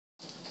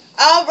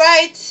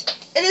Alright,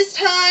 it is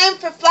time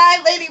for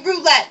FlyLady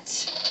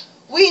Roulette.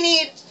 We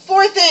need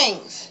 4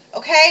 things,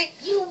 okay?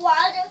 You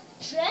water,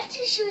 dress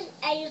your shoes,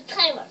 and your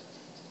timer.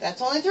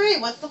 That's only 3.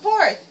 What's the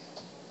 4th?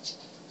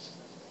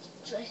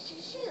 Dress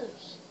your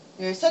shoes.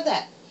 You already said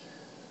that.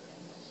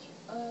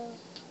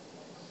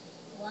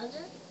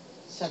 Water.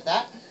 Said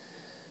that.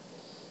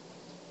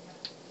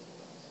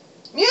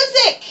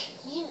 Music!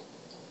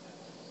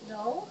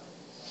 No.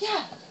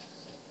 Yeah.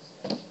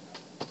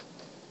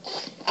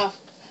 Oh,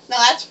 no,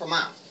 that's for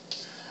Mom.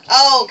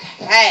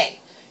 Okay,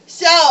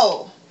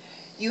 so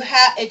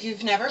if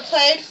you've never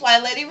played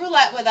FlyLady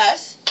Roulette with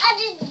us,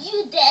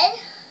 You did.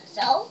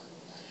 So.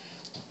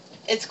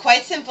 it's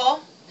quite simple.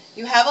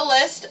 You have a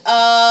list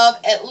of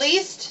at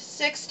least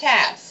 6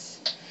 tasks.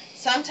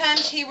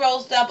 Sometimes he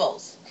rolls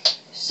doubles.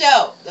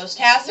 So those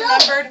tasks are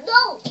numbered.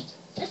 No.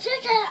 The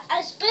first time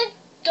I spin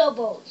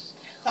doubles.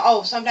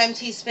 Oh, sometimes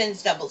he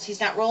spins doubles. He's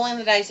not rolling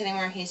the dice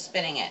anymore. He's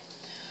spinning it.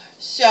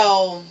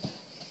 So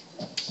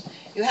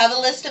you have a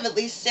list of at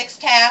least 6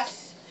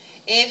 tasks.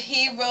 If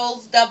he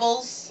rolls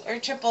doubles or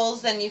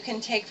triples, then you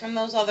can take from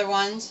those other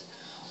ones.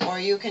 Or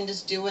you can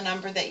just do a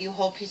number that you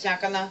hope he's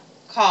not going to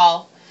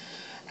call.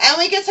 And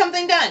we get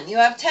something done. You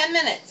have 10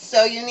 minutes.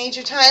 So you need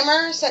your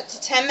timer set to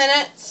 10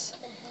 minutes.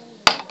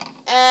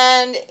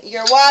 And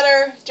your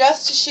water,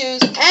 just your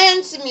shoes,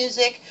 and some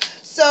music.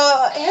 So,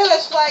 hit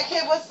us, Fly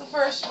Kid. What's the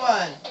first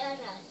one?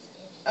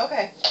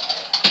 Okay.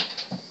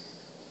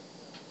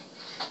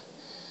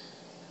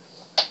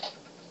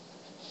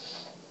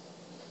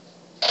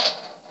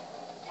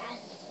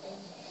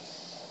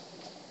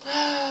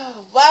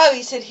 Wow,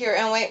 you sit here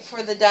and wait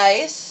for the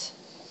dice.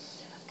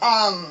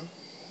 How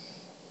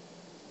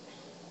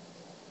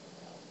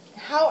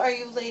are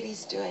you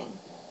ladies doing?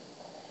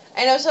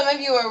 I know some of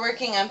you are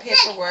working on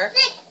paperwork.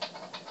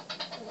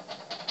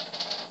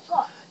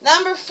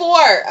 Number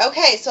 4.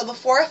 Okay, so the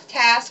 4th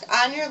task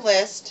on your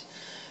list.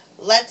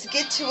 Let's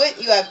get to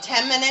it. You have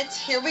 10 minutes.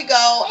 Here we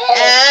go.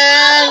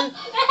 And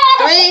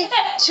 3,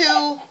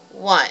 2,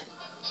 1.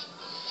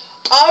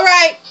 All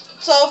right.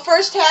 So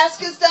first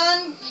task is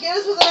done. Get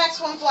us with the next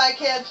one, Fly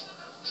Kid.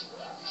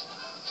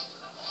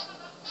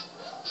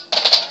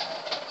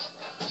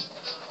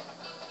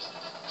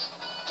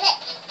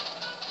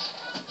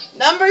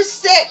 Number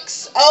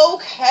 6.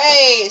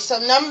 Okay, so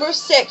number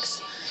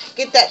 6.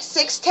 Get that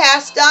 6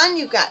 tasks done.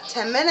 You've got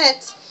 10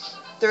 minutes.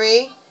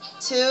 3,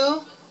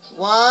 2,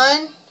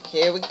 1.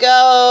 Here we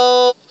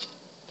go.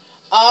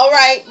 All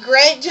right,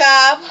 great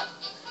job.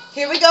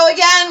 Here we go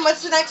again.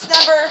 What's the next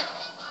number?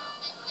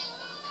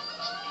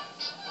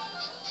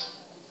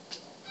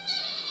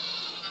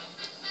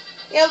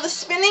 You know, the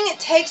spinning, it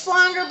takes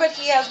longer, but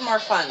he has more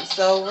fun,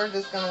 so we're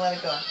just going to let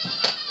it go.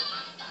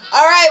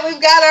 All right,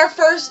 we've got our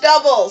first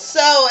double,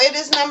 so it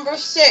is number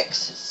 6.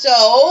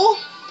 So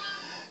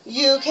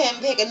you can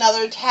pick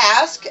another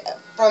task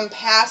from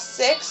past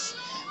 6.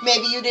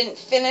 Maybe you didn't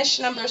finish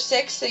number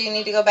 6, so you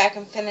need to go back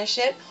and finish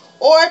it.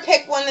 Or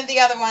pick one of the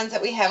other ones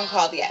that we haven't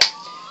called yet.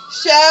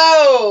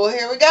 So,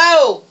 here we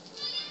go.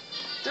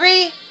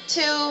 3,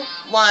 2,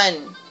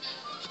 1.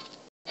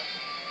 All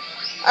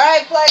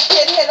right, Fly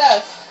Kid, hit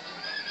us.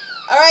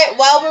 All right,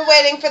 while we're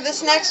waiting for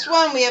this next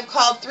one, we have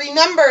called 3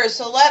 numbers,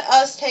 so let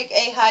us take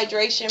a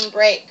hydration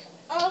break.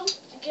 That's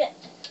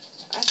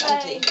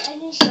empty. I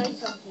need to show you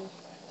something.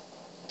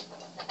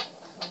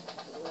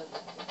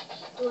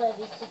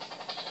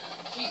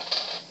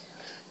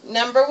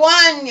 Number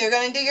 1, you're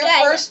going to do your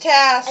first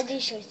task. I need to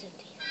show you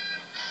something.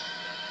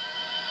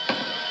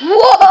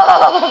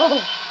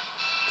 Whoa!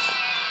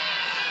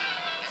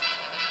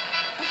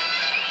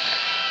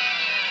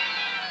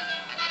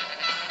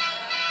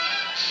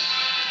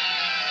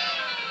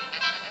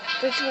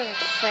 This was a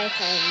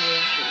Franklin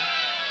movie.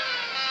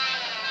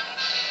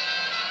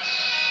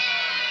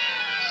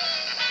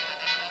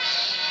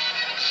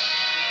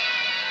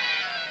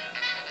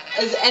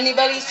 Is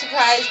anybody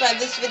surprised by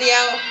this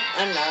video?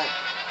 I'm not.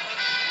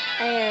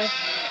 I am.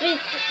 Is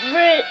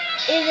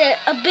it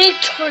a big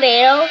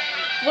tornado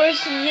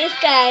versus this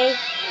guy?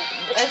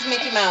 That's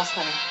Mickey Mouse,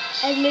 honey.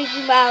 And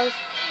Mickey Mouse.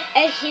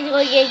 And he's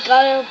going to get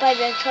got up by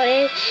the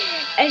tornado.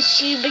 And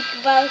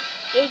Mickey Mouse,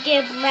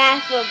 get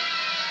mad from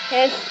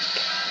him.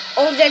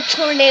 Oh, the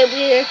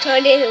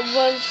tornado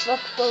runs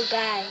fuckable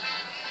guy.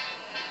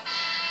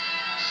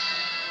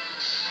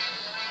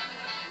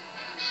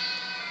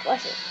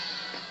 Watch it.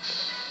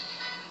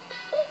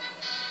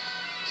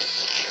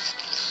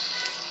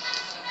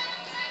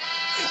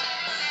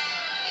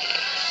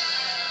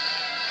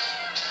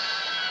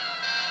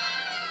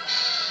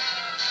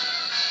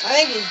 I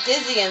think he's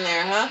dizzy in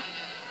there, huh?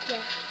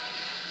 Yeah.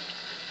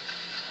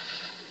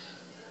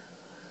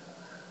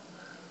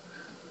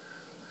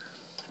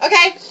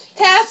 Okay,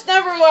 task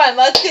number 1.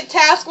 Let's get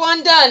task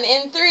 1 done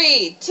in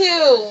 3,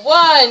 2,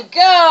 1,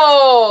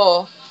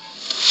 go!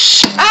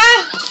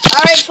 Ah!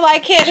 All right, Fly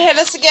Kid, hit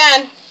us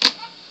again.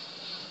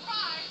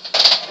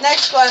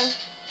 Next one.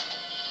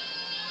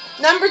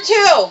 Number 2.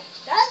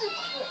 That was a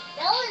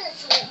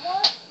short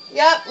one.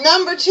 Yep,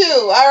 number 2.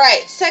 All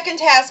right, second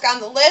task on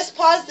the list.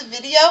 Pause the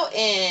video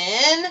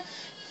in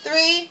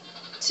 3,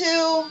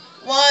 2,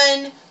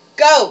 1,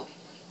 go.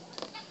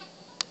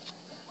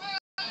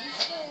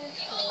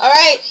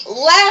 Alright,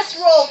 last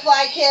roll,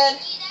 Fly Kid.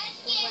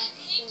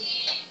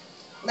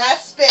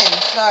 Last spin,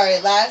 sorry,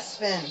 last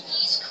spin.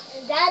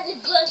 That's a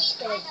good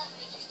spin.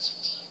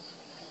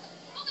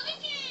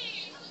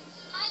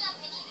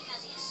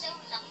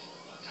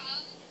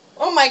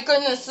 Oh my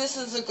goodness, this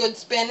is a good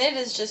spin. It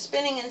is just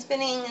spinning and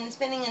spinning and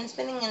spinning and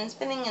spinning and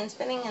spinning and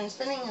spinning and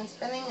spinning and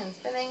spinning and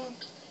spinning.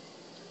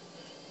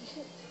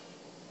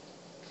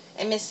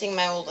 I'm missing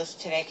my oldest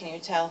today, can you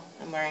tell?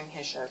 I'm wearing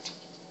his shirt.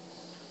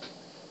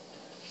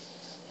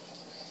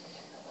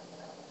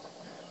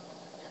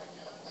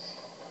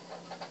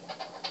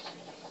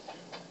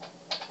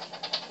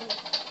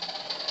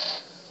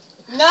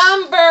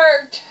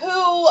 Number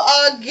 2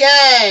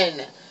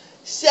 again.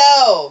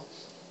 So,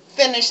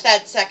 finish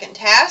that second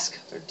task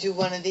or do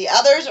one of the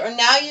others, or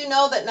now you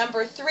know that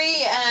number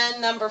 3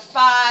 and number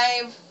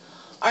 5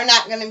 are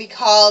not going to be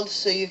called,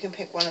 so you can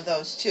pick one of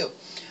those too.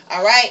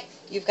 Alright,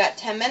 you've got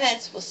 10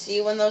 minutes. We'll see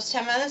you when those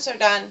 10 minutes are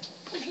done.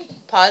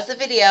 Pause the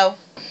video.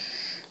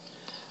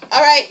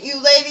 Alright,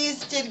 you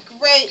ladies did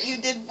great. You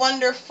did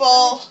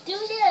wonderful. Do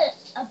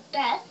a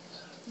best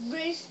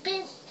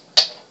respin.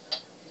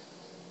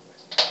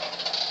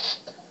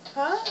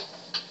 Huh?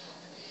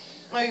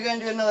 Are you going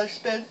to do another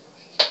spin?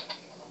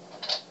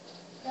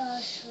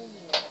 I'll show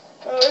you.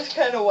 Oh, it's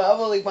kind of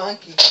wobbly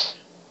wonky.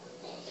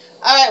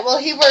 Alright, well,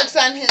 he works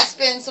on his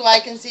spin so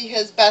I can see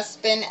his best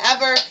spin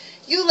ever.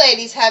 You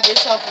ladies have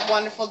yourself a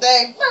wonderful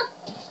day.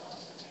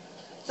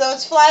 So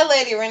it's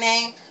FlyLady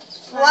Renee,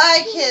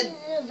 Fly Kid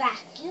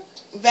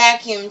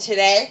vacuum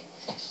today,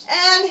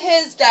 and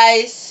his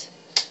dice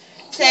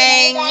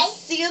saying,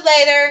 see you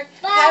later.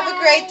 Bye. Have a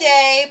great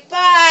day.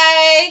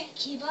 Bye.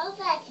 Keep on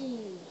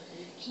vacuuming.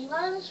 Keep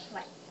on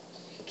flying.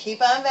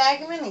 Keep on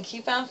vacuuming and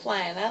keep on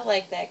flying. I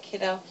like that,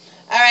 kiddo.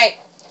 Alright,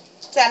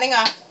 signing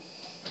off.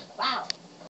 Wow.